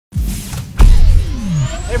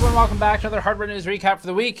Hey everyone, welcome back to another hardware news recap for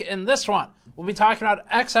the week. In this one, we'll be talking about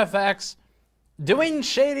XFX doing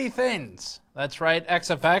shady things. That's right,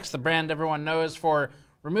 XFX, the brand everyone knows for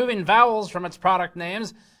removing vowels from its product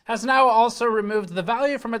names, has now also removed the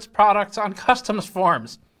value from its products on customs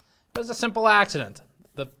forms. It was a simple accident.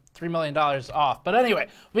 The $3 million off. But anyway,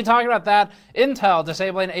 we'll be talking about that. Intel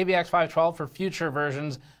disabling AVX 512 for future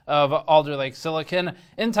versions of Alder Lake Silicon.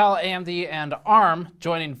 Intel, AMD, and ARM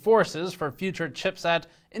joining forces for future chipset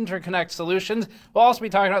interconnect solutions. We'll also be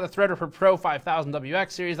talking about the Threadripper Pro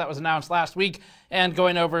 5000WX series that was announced last week and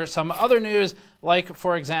going over some other news like,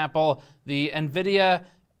 for example, the Nvidia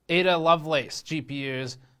Ada Lovelace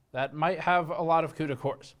GPUs that might have a lot of CUDA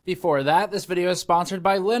cores. Before that, this video is sponsored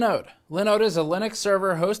by Linode. Linode is a Linux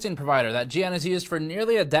server hosting provider that GN has used for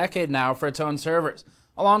nearly a decade now for its own servers.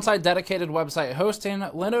 Alongside dedicated website hosting,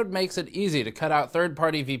 Linode makes it easy to cut out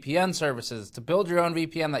third-party VPN services to build your own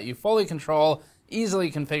VPN that you fully control,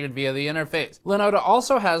 easily configured via the interface. Linode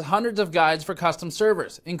also has hundreds of guides for custom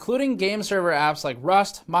servers, including game server apps like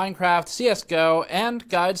Rust, Minecraft, CSGO, and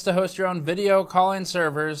guides to host your own video calling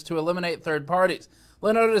servers to eliminate third parties.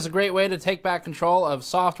 Linode is a great way to take back control of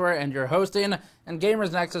software and your hosting, and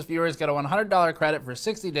Gamers Nexus viewers get a $100 credit for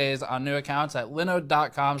 60 days on new accounts at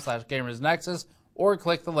linode.com/gamersnexus, or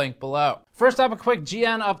click the link below. First up, a quick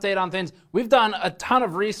GN update on things. We've done a ton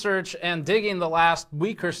of research and digging the last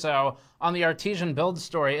week or so on the Artesian build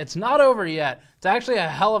story. It's not over yet. It's actually a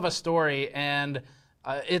hell of a story, and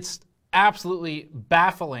it's absolutely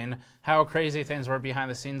baffling how crazy things were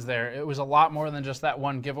behind the scenes there. It was a lot more than just that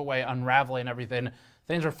one giveaway unraveling everything.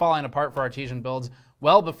 Things were falling apart for Artesian builds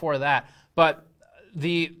well before that. But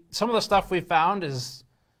some of the stuff we found is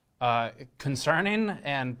concerning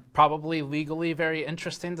and probably legally very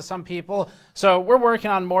interesting to some people. So we're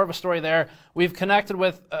working on more of a story there. We've connected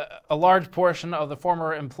with a large portion of the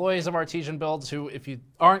former employees of Artesian builds who, if you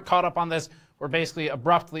aren't caught up on this, were basically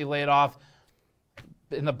abruptly laid off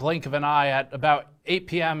in the blink of an eye at about 8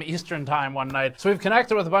 p.m. Eastern time one night. So we've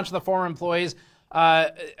connected with a bunch of the former employees.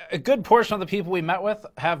 A good portion of the people we met with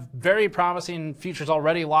have very promising futures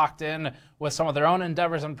already locked in with some of their own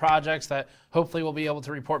endeavors and projects that hopefully we'll be able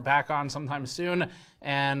to report back on sometime soon.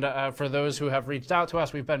 And for those who have reached out to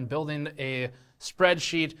us, we've been building a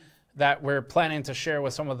spreadsheet that we're planning to share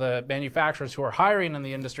with some of the manufacturers who are hiring in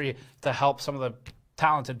the industry to help some of the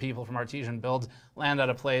talented people from Artesian builds land at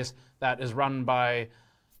a place that is run by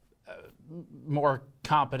more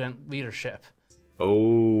competent leadership.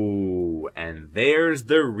 Oh, and there's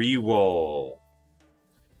the reroll.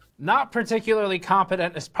 Not particularly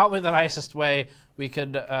competent is probably the nicest way we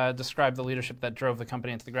could describe the leadership that drove the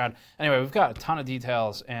company into the ground. Anyway, we've got a ton of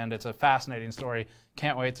details, and it's a fascinating story.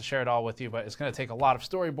 Can't wait to share it all with you, but it's going to take a lot of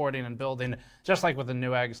storyboarding and building, just like with the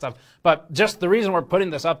Newegg stuff. But just the reason we're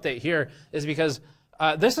putting this update here is because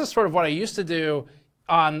this is sort of what I used to do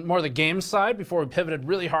on more the game side before we pivoted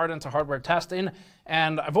really hard into hardware testing,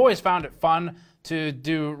 and I've always found it fun to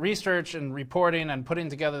do research and reporting and putting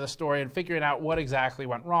together the story and figuring out what exactly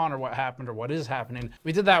went wrong or what happened or what is happening.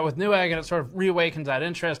 We did that with Newegg, and it sort of reawakens that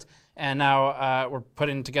interest, and now we're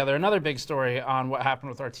putting together another big story on what happened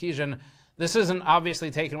with Artesian. This isn't obviously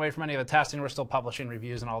taken away from any of the testing. We're still publishing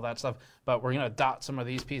reviews and all that stuff, but we're going to dot some of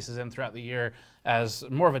these pieces in throughout the year as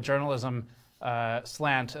more of a journalism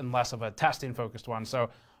slant and less of a testing-focused one. So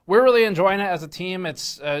we're really enjoying it as a team.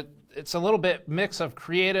 It's a little bit mix of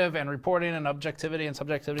creative and reporting and objectivity and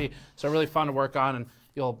subjectivity, so really fun to work on, and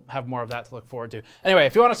you'll have more of that to look forward to. Anyway,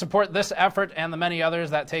 if you want to support this effort and the many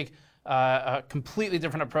others that take a completely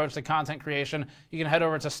different approach to content creation, you can head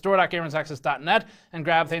over to store.gamersnexus.net and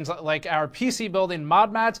grab things like our PC building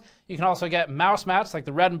mod mats. You can also get mouse mats like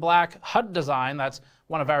the red and black HUD design. That's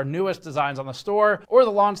one of our newest designs on the store, or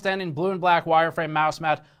the long-standing blue and black wireframe mouse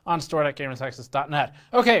mat on store.gamersnexus.net.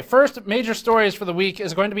 Okay, first major stories for the week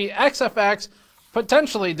is going to be XFX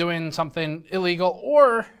potentially doing something illegal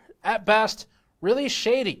or, at best, really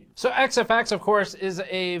shady. So XFX, of course, is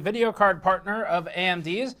a video card partner of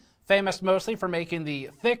AMD's, famous mostly for making the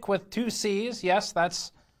Thick with 2 C's. Yes,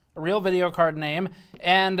 that's a real video card name.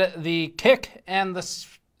 And the Kick and the...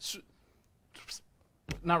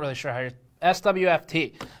 not really sure how you're...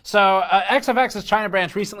 SWFT. So XFX's China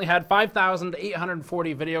branch recently had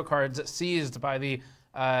 5,840 video cards seized by the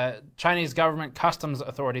Chinese government customs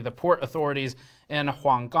authority, the port authorities in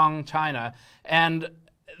Huanggang, China. And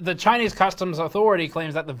the Chinese customs authority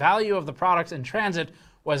claims that the value of the products in transit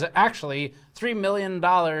was actually $3 million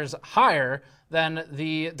higher than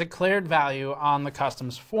the declared value on the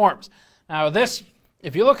customs forms. Now this,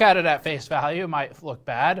 if you look at it at face value, might look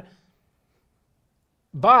bad,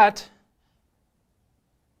 but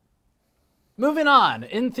Moving on,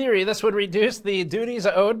 in theory, this would reduce the duties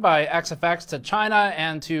owed by XFX to China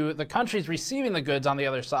and to the countries receiving the goods on the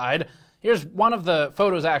other side. Here's one of the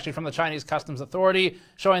photos actually from the Chinese Customs Authority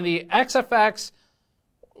showing the XFX.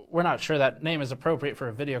 We're not sure that name is appropriate for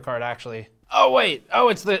a video card actually. Oh wait,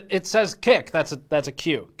 it says kick. That's a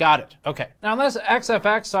Q. Got it. Okay. Now unless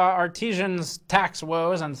XFX saw Artesian's tax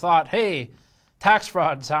woes and thought, hey, tax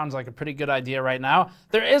fraud sounds like a pretty good idea right now,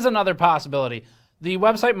 there is another possibility. The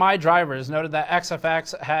website My Drivers noted that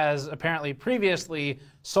XFX has apparently previously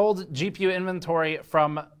sold GPU inventory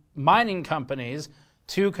from mining companies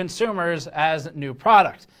to consumers as new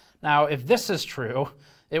product. Now, if this is true,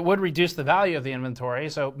 it would reduce the value of the inventory,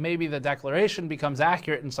 so maybe the declaration becomes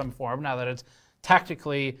accurate in some form now that it's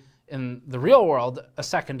technically, in the real world, a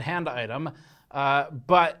second-hand item.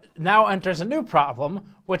 But now enters a new problem,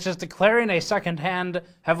 which is declaring a second-hand,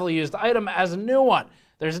 heavily used item as a new one.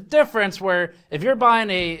 There's a difference where if you're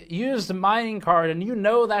buying a used mining card and you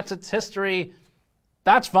know that's its history,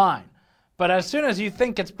 that's fine. But as soon as you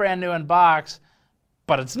think it's brand new in box,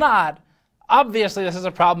 but it's not, obviously this is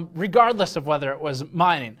a problem regardless of whether it was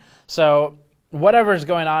mining. So whatever's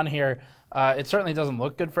going on here, it certainly doesn't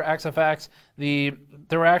look good for XFX.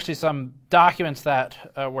 There were actually some documents that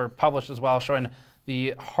were published as well showing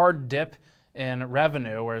the hard dip in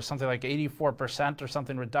revenue, where something like 84% or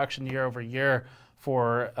something reduction year over year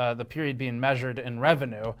for the period being measured in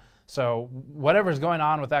revenue. So whatever's going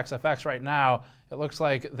on with XFX right now, it looks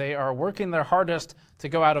like they are working their hardest to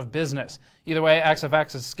go out of business. Either way,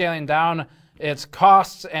 XFX is scaling down its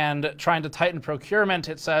costs and trying to tighten procurement,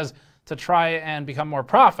 it says, to try and become more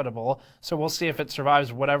profitable. So we'll see if it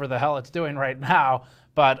survives whatever the hell it's doing right now.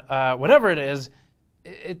 But whatever it is,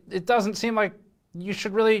 it doesn't seem like you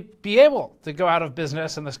should really be able to go out of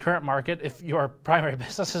business in this current market if your primary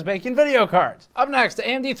business is making video cards. Up next,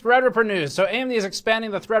 AMD Threadripper news. So AMD is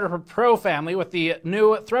expanding the Threadripper Pro family with the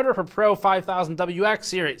new Threadripper Pro 5000WX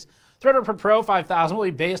series. Threadripper Pro 5000 will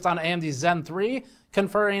be based on AMD's Zen 3,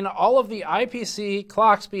 conferring all of the IPC,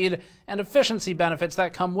 clock speed, and efficiency benefits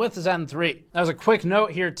that come with Zen 3. As a quick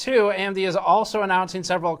note here too, AMD is also announcing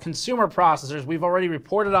several consumer processors. We've already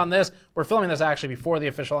reported on this. We're filming this actually before the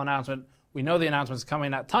official announcement. We know the announcement's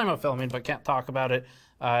coming at time of filming, but can't talk about it,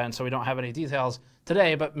 and so we don't have any details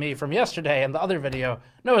today, but me from yesterday and the other video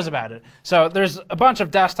knows about it. So there's a bunch of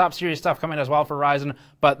desktop series stuff coming as well for Ryzen,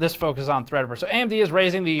 but this focuses on Threadripper. So AMD is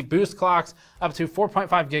raising the boost clocks up to 4.5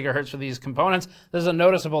 gigahertz for these components. This is a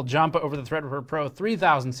noticeable jump over the Threadripper Pro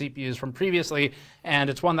 3000 CPUs from previously, and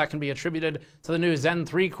it's one that can be attributed to the new Zen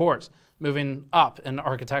 3 cores, moving up in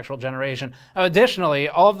architectural generation. Additionally,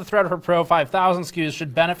 all of the Threadripper Pro 5000 SKUs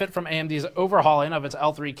should benefit from AMD's overhauling of its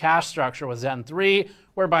L3 cache structure with Zen 3,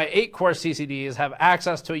 whereby 8-core CCDs have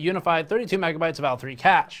access to a unified 32 megabytes of L3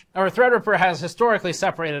 cache. Now, where Threadripper has historically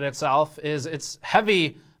separated itself is its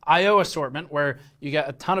heavy I/O assortment, where you get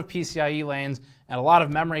a ton of PCIe lanes and a lot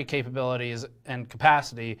of memory capabilities and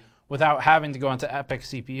capacity without having to go into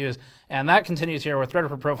EPYC CPUs. And that continues here, where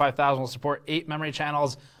Threadripper Pro 5000 will support 8 memory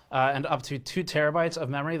channels and up to 2 terabytes of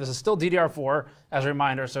memory. This is still DDR4 as a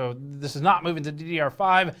reminder, so this is not moving to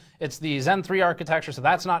DDR5. It's the Zen 3 architecture, so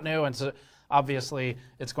that's not new, and so obviously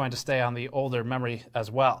it's going to stay on the older memory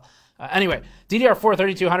as well. Anyway, DDR4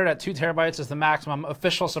 3200 at 2 terabytes is the maximum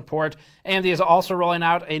official support. AMD is also rolling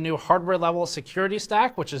out a new hardware level security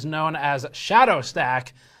stack, which is known as Shadow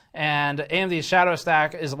Stack. And AMD's Shadow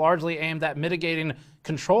Stack is largely aimed at mitigating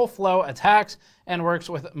control flow attacks and works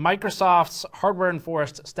with Microsoft's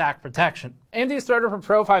hardware-enforced stack protection. AMD's Threadripper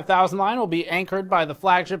Pro 5000 line will be anchored by the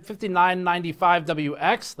flagship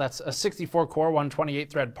 5995WX, that's a 64-core,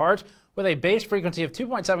 128-thread part, with a base frequency of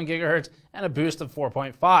 2.7 gigahertz and a boost of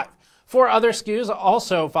 4.5. 4 other SKUs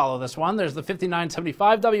also follow this one. There's the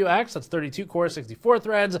 5975WX, that's 32 cores, 64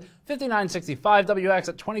 threads, 5965WX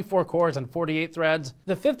at 24 cores and 48 threads,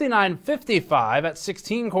 the 5955 at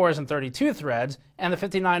 16 cores and 32 threads, and the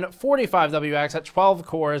 5945WX at 12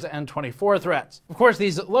 cores and 24 threads. Of course,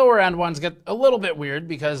 these lower end ones get a little bit weird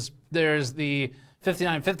because there's the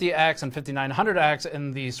 5950X and 5900X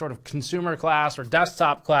in the sort of consumer class or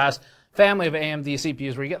desktop class family of AMD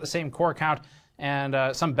CPUs where you get the same core count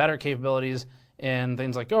and some better capabilities in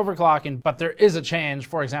things like overclocking, but there is a change,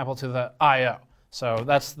 for example, to the I/O. So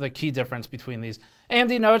that's the key difference between these.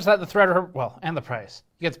 AMD notes that the Threadripper, well, and the price.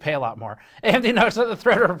 You get to pay a lot more. AMD notes that the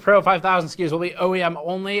Threadripper Pro 5000 SKUs will be OEM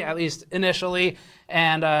only, at least initially,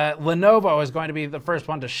 and Lenovo is going to be the first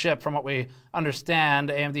one to ship from what we understand.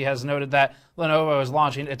 AMD has noted that Lenovo is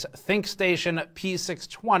launching its ThinkStation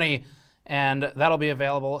P620, and that'll be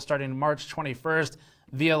available starting March 21st.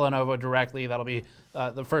 via Lenovo directly. That'll be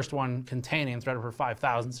the first one containing Threadripper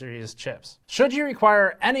 5000 series chips. Should you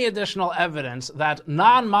require any additional evidence that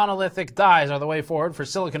non-monolithic dies are the way forward for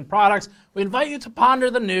silicon products, we invite you to ponder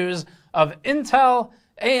the news of Intel,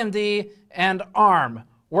 AMD, and ARM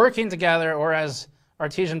working together, or as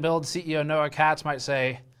Artesian Build CEO Noah Katz might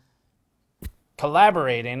say,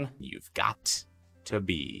 collaborating. You've got to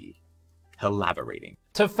be collaborating.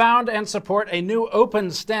 To found and support a new open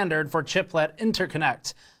standard for chiplet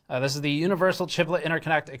interconnect. This is the Universal Chiplet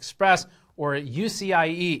Interconnect Express, or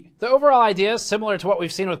UCIe. The overall idea is similar to what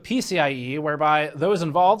we've seen with PCIe, whereby those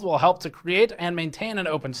involved will help to create and maintain an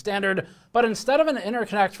open standard, but instead of an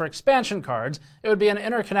interconnect for expansion cards, it would be an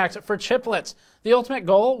interconnect for chiplets. The ultimate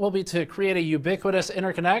goal will be to create a ubiquitous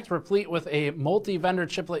interconnect replete with a multi-vendor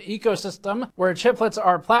chiplet ecosystem where chiplets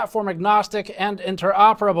are platform agnostic and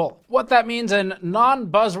interoperable. What that means in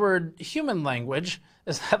non-buzzword human language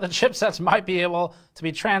is that the chipsets might be able to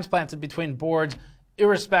be transplanted between boards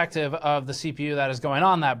irrespective of the CPU that is going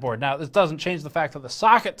on that board. Now, this doesn't change the fact that the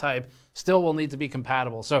socket type still will need to be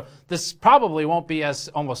compatible. So this probably won't be as,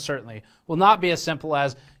 almost certainly, will not be as simple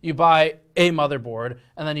as you buy a motherboard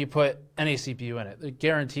and then you put any CPU in it.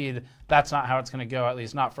 Guaranteed, that's not how it's going to go, at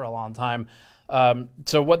least not for a long time.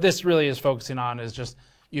 So what this really is focusing on is just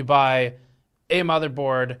you buy a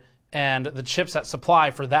motherboard and the chipset supply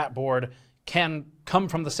for that board can come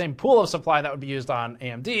from the same pool of supply that would be used on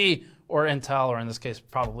AMD or Intel, or in this case,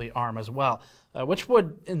 probably ARM as well, which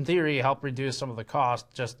would, in theory, help reduce some of the cost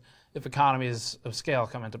just if economies of scale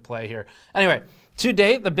come into play here. Anyway, to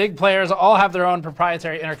date, the big players all have their own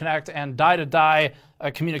proprietary interconnect and die-to-die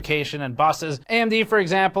communication and buses. AMD, for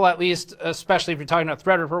example, at least, especially if you're talking about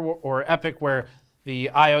Threadripper or EPYC, where the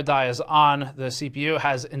I/O die is on the CPU,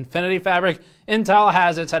 has Infinity Fabric. Intel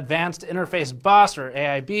has its Advanced Interface Bus, or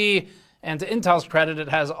AIB, and to Intel's credit, it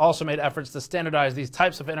has also made efforts to standardize these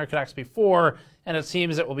types of interconnects before, and it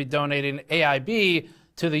seems it will be donating AIB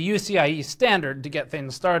to the UCIe standard to get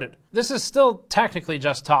things started. This is still technically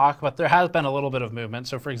just talk, but there has been a little bit of movement.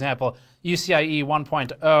 So for example, UCIe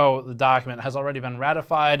 1.0, the document, has already been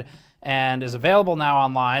ratified and is available now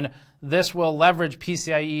online. This will leverage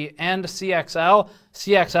PCIe and CXL.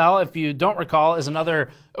 CXL, if you don't recall, is another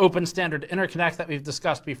open standard interconnect that we've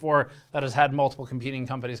discussed before that has had multiple competing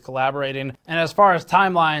companies collaborating. And as far as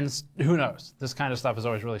timelines, who knows? This kind of stuff is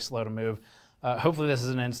always really slow to move. Hopefully this is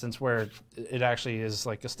an instance where it actually is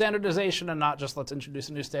like a standardization and not just let's introduce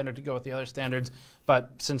a new standard to go with the other standards. But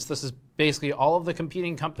since this is basically all of the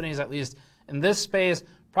competing companies, at least in this space,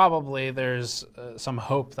 probably there's some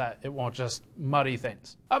hope that it won't just muddy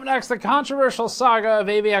things. Up next, the controversial saga of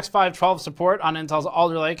AVX 512 support on Intel's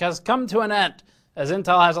Alder Lake has come to an end, as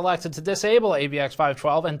Intel has elected to disable AVX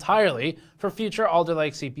 512 entirely for future Alder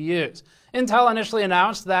Lake CPUs. Intel initially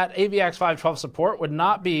announced that AVX 512 support would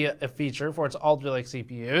not be a feature for its Alder Lake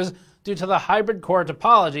CPUs due to the hybrid core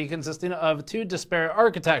topology consisting of two disparate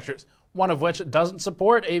architectures, one of which doesn't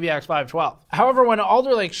support AVX 512. However, when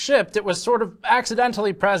Alder Lake shipped, it was sort of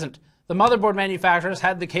accidentally present. The motherboard manufacturers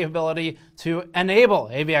had the capability to enable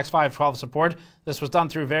AVX 512 support. This was done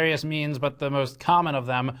through various means, but the most common of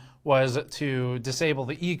them was to disable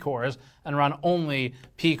the E cores and run only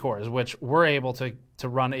P cores, which were able to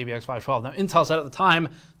run AVX 512. Now, Intel said at the time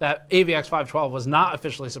that AVX 512 was not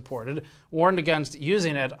officially supported, warned against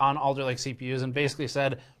using it on Alder Lake CPUs, and basically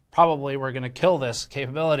said, probably we're going to kill this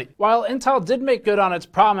capability. While Intel did make good on its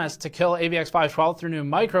promise to kill AVX 512 through new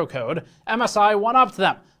microcode, MSI one-upped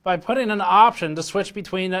them by putting an option to switch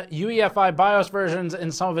between UEFI BIOS versions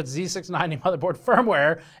in some of its Z690 motherboard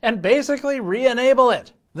firmware and basically re-enable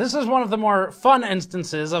it. This is one of the more fun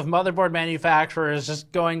instances of motherboard manufacturers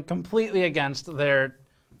just going completely against their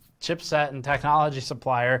chipset and technology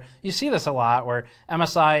supplier. You see this a lot where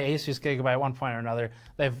MSI, Asus, Gigabyte, at one point or another,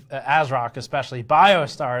 they've, ASRock especially,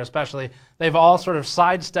 BioStar especially, they've all sort of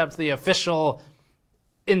sidestepped the official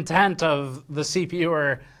intent of the CPU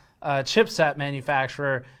or chipset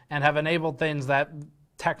manufacturer and have enabled things that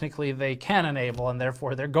technically they can enable, and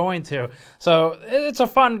therefore they're going to. So it's a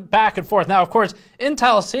fun back and forth. Now, of course,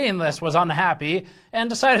 Intel, seeing this, was unhappy and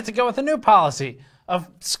decided to go with a new policy of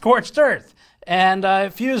scorched earth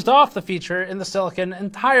and fused off the feature in the silicon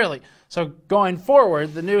entirely. So going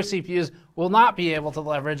forward, the new CPUs will not be able to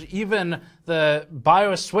leverage even the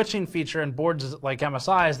BIOS switching feature in boards like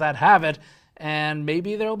MSI's that have it, and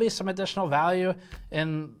maybe there will be some additional value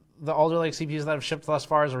in the Alder Lake CPUs that have shipped thus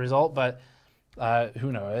far as a result, but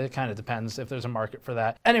who knows? It kind of depends if there's a market for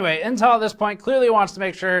that. Anyway, Intel at this point clearly wants to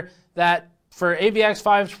make sure that for AVX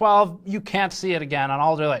 512, you can't see it again on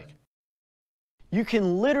Alder Lake. You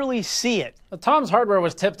can literally see it. Tom's hardware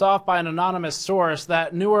was tipped off by an anonymous source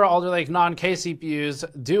that newer Alder Lake non-K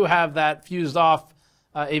CPUs do have that fused off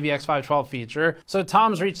AVX512 feature. So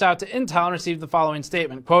Tom's reached out to Intel and received the following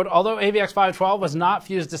statement, quote, although AVX512 was not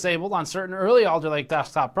fuse disabled on certain early Alder Lake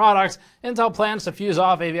desktop products, Intel plans to fuse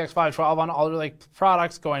off AVX512 on Alder Lake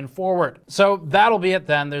products going forward. So that'll be it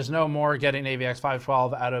then. There's no more getting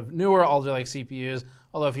AVX512 out of newer Alder Lake CPUs,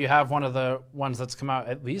 although if you have one of the ones that's come out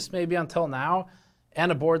at least maybe until now, and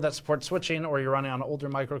a board that supports switching, or you're running on older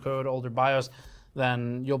microcode, older BIOS,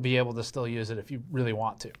 then you'll be able to still use it if you really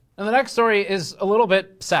want to. And the next story is a little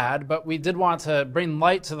bit sad, but we did want to bring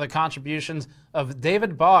light to the contributions of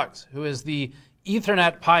David Boggs, who is the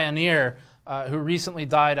Ethernet pioneer who recently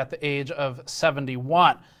died at the age of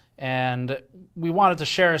 71. And we wanted to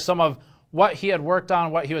share some of what he had worked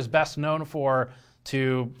on, what he was best known for,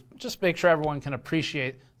 to just make sure everyone can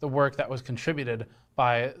appreciate the work that was contributed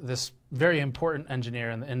by this very important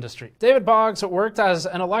engineer in the industry. David Boggs worked as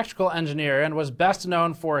an electrical engineer and was best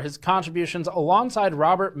known for his contributions alongside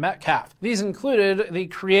Robert Metcalfe. These included the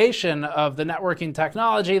creation of the networking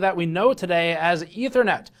technology that we know today as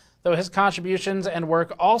Ethernet, though his contributions and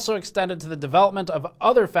work also extended to the development of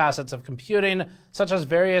other facets of computing, such as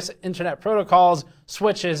various internet protocols,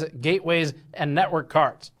 switches, gateways, and network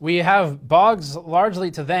cards. We have Boggs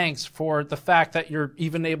largely to thanks for the fact that you're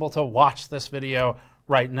even able to watch this video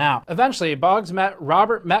right now. Eventually, Boggs met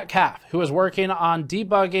Robert Metcalfe, who was working on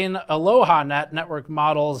debugging AlohaNet network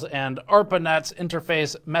models and ARPANET's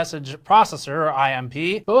interface message processor, or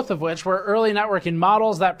IMP, both of which were early networking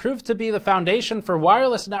models that proved to be the foundation for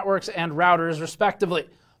wireless networks and routers, respectively.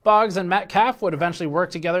 Boggs and Metcalfe would eventually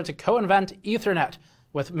work together to co-invent Ethernet,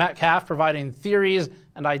 with Metcalfe providing theories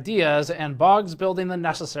and ideas and Boggs building the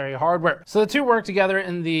necessary hardware. So the two worked together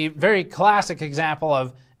in the very classic example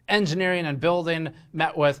of engineering and building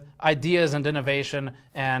met with ideas and innovation,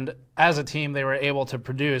 and as a team they were able to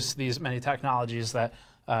produce these many technologies that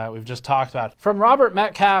we've just talked about. From Robert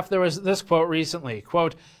Metcalfe, there was this quote recently,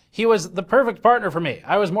 quote, he was the perfect partner for me.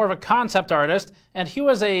 I was more of a concept artist, and he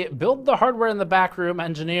was a build the hardware in the back room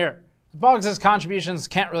engineer. Boggs' contributions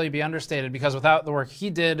can't really be understated, because without the work he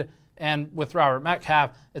did and with Robert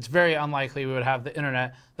Metcalfe, it's very unlikely we would have the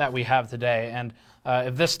internet that we have today. And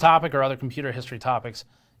if this topic or other computer history topics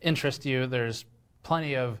interest you, there's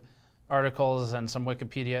plenty of articles and some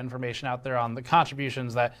Wikipedia information out there on the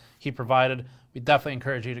contributions that he provided. We definitely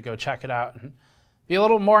encourage you to go check it out and be a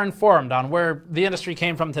little more informed on where the industry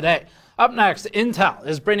came from today. Up next, Intel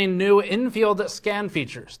is bringing new in-field scan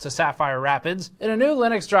features to Sapphire Rapids. In a new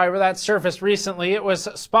Linux driver that surfaced recently, it was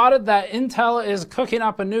spotted that Intel is cooking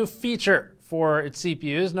up a new feature for its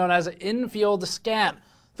CPUs known as in-field scan.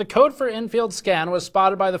 The code for in-field scan was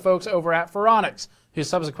spotted by the folks over at Phoronix, who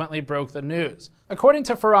subsequently broke the news. According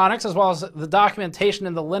to Phoronix, as well as the documentation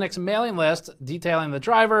in the Linux mailing list detailing the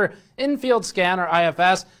driver, in-field scan, or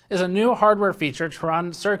IFS, is a new hardware feature to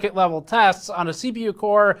run circuit-level tests on a CPU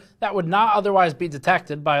core that would not otherwise be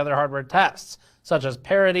detected by other hardware tests, such as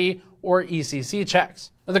parity or ECC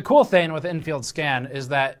checks. The cool thing with in-field scan is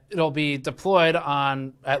that it'll be deployed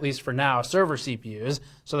on, at least for now, server CPUs.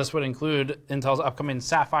 So this would include Intel's upcoming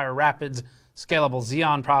Sapphire Rapids scalable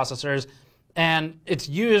Xeon processors, and it's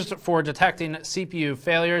used for detecting CPU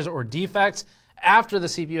failures or defects after the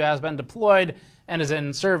CPU has been deployed and is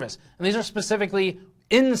in service. And these are specifically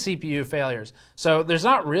in CPU failures. So there's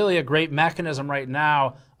not really a great mechanism right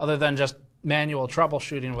now other than just manual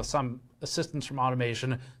troubleshooting with some assistance from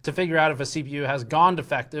automation to figure out if a CPU has gone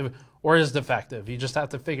defective or is defective. You just have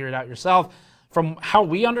to figure it out yourself. From how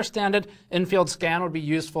we understand it, in-field scan would be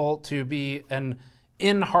useful to be an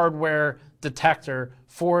in-hardware detector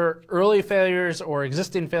for early failures or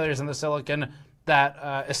existing failures in the silicon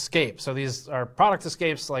that escape. So these are product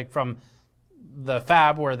escapes, like from the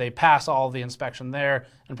fab where they pass all the inspection there,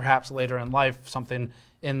 and perhaps later in life something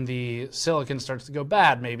in the silicon starts to go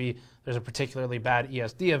bad. Maybe there's a particularly bad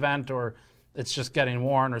ESD event, or it's just getting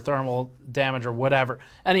worn, or thermal damage, or whatever.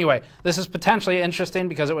 Anyway, this is potentially interesting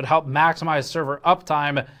because it would help maximize server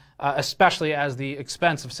uptime, especially as the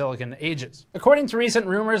expense of silicon ages. According to recent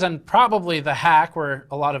rumors, and probably the hack where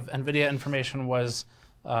a lot of Nvidia information was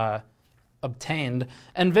obtained,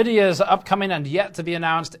 Nvidia's upcoming and yet to be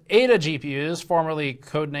announced Ada GPUs, formerly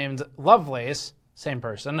codenamed Lovelace, same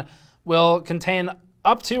person, will contain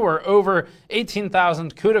up to or over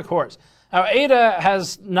 18,000 CUDA cores. Now, Ada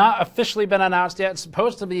has not officially been announced yet. It's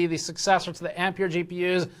supposed to be the successor to the Ampere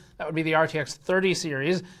GPUs. That would be the RTX 30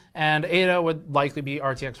 series, and Ada would likely be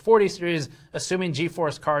RTX 40 series, assuming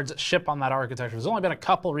GeForce cards ship on that architecture. There's only been a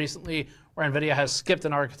couple recently where Nvidia has skipped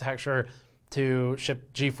an architecture to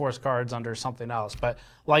ship GeForce cards under something else. But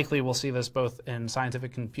likely we'll see this both in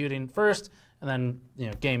scientific computing first, and then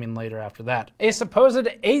gaming later after that. A supposed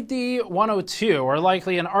AD102, or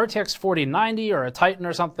likely an RTX 4090 or a Titan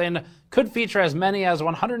or something, could feature as many as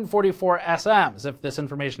 144 SMs, if this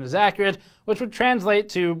information is accurate, which would translate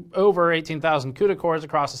to over 18,000 CUDA cores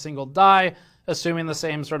across a single die, assuming the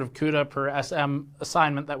same sort of CUDA per SM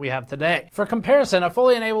assignment that we have today. For comparison, a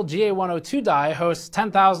fully enabled GA102 die hosts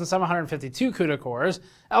 10,752 CUDA cores.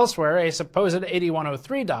 Elsewhere, a supposed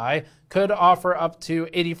AD103 die could offer up to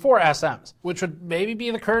 84 SMs, which would maybe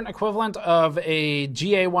be the current equivalent of a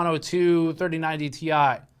GA102 3090 Ti,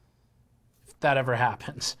 if that ever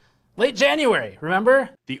happens. Late January,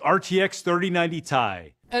 remember? The RTX 3090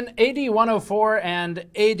 Ti. An AD104 and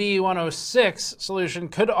AD106 solution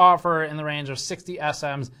could offer in the range of 60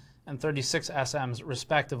 SMs and 36 SMs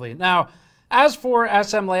respectively. Now, as for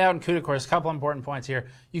SM layout and CUDA cores, a couple important points here.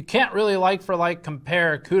 You can't really like for like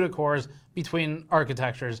compare CUDA cores between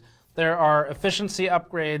architectures. There are efficiency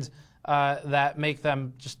upgrades that make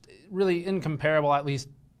them just really incomparable, at least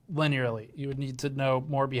linearly. You would need to know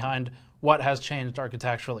more behind what has changed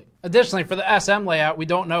architecturally. Additionally, for the SM layout, we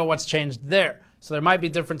don't know what's changed there. So there might be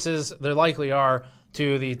differences, there likely are,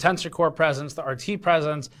 to the tensor core presence, the RT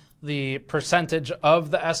presence, the percentage of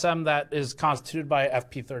the SM that is constituted by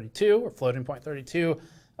FP32 or floating point 32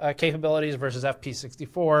 capabilities versus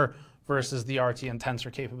FP64 versus the RT and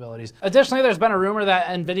tensor capabilities. Additionally, there's been a rumor that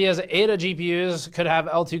Nvidia's Ada GPUs could have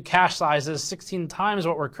L2 cache sizes 16 times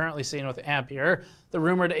what we're currently seeing with Ampere. The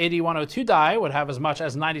rumored AD102 die would have as much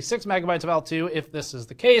as 96 megabytes of L2 if this is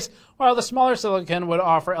the case, while the smaller silicon would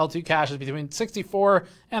offer L2 caches between 64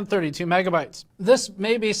 and 32 megabytes. This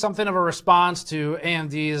may be something of a response to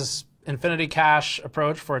AMD's Infinity Cache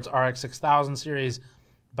approach for its RX 6000 series,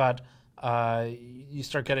 but you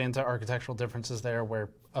start getting into architectural differences there where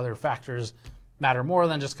other factors matter more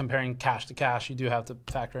than just comparing cache to cache. You do have to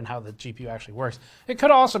factor in how the GPU actually works. It could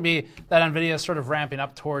also be that NVIDIA is sort of ramping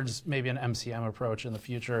up towards maybe an MCM approach in the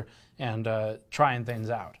future and trying things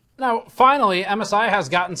out. Now, finally, MSI has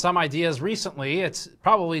gotten some ideas recently. It's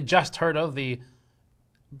probably just heard of the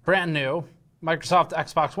brand new Microsoft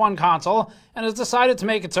Xbox One console and has decided to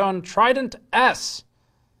make its own Trident S.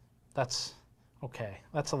 That's okay.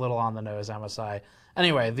 That's a little on the nose, MSI.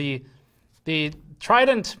 Anyway, the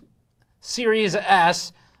Trident Series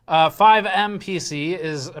S 5M PC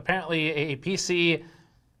is apparently a PC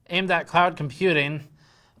aimed at cloud computing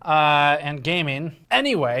and gaming.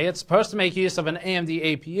 Anyway, it's supposed to make use of an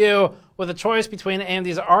AMD APU with a choice between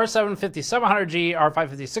AMD's R7 5700G, R5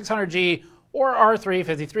 5600G, or R3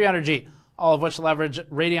 5300G, all of which leverage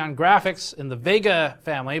Radeon graphics in the Vega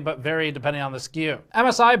family, but vary depending on the SKU.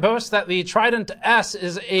 MSI boasts that the Trident S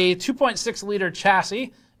is a 2.6-liter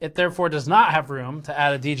chassis. It therefore does not have room to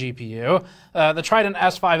add a DGPU. The Trident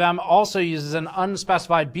S5M also uses an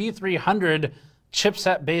unspecified B300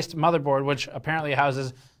 chipset-based motherboard, which apparently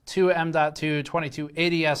houses two M.2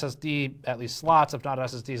 2280 SSD, at least slots, if not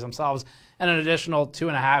SSDs themselves, and an additional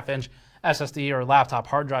 2.5-inch SSD or laptop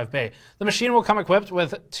hard drive bay. The machine will come equipped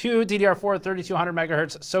with two DDR4 3200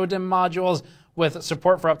 MHz SODIMM modules with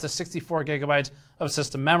support for up to 64 gigabytes of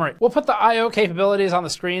system memory. We'll put the I/O capabilities on the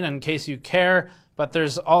screen in case you care, but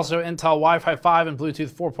there's also Intel Wi-Fi 5 and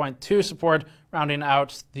Bluetooth 4.2 support, rounding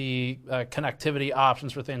out the connectivity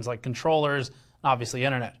options for things like controllers and obviously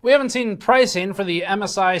internet. We haven't seen pricing for the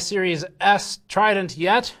MSI Series S Trident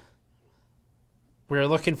yet. We're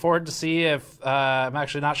looking forward to see if, I'm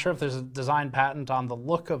actually not sure if there's a design patent on the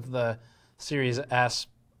look of the Series S,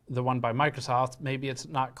 the one by Microsoft. Maybe it's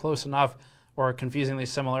not close enough or confusingly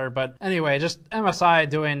similar, but anyway, just MSI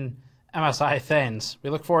doing MSI things. We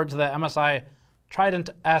look forward to the MSI Trident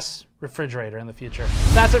S refrigerator in the future.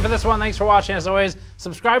 That's it for this one. Thanks for watching. As always,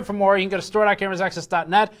 subscribe for more. You can go to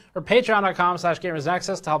store.gamersnexus.net or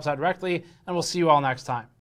patreon.com/gamersnexus to help us out directly, and we'll see you all next time.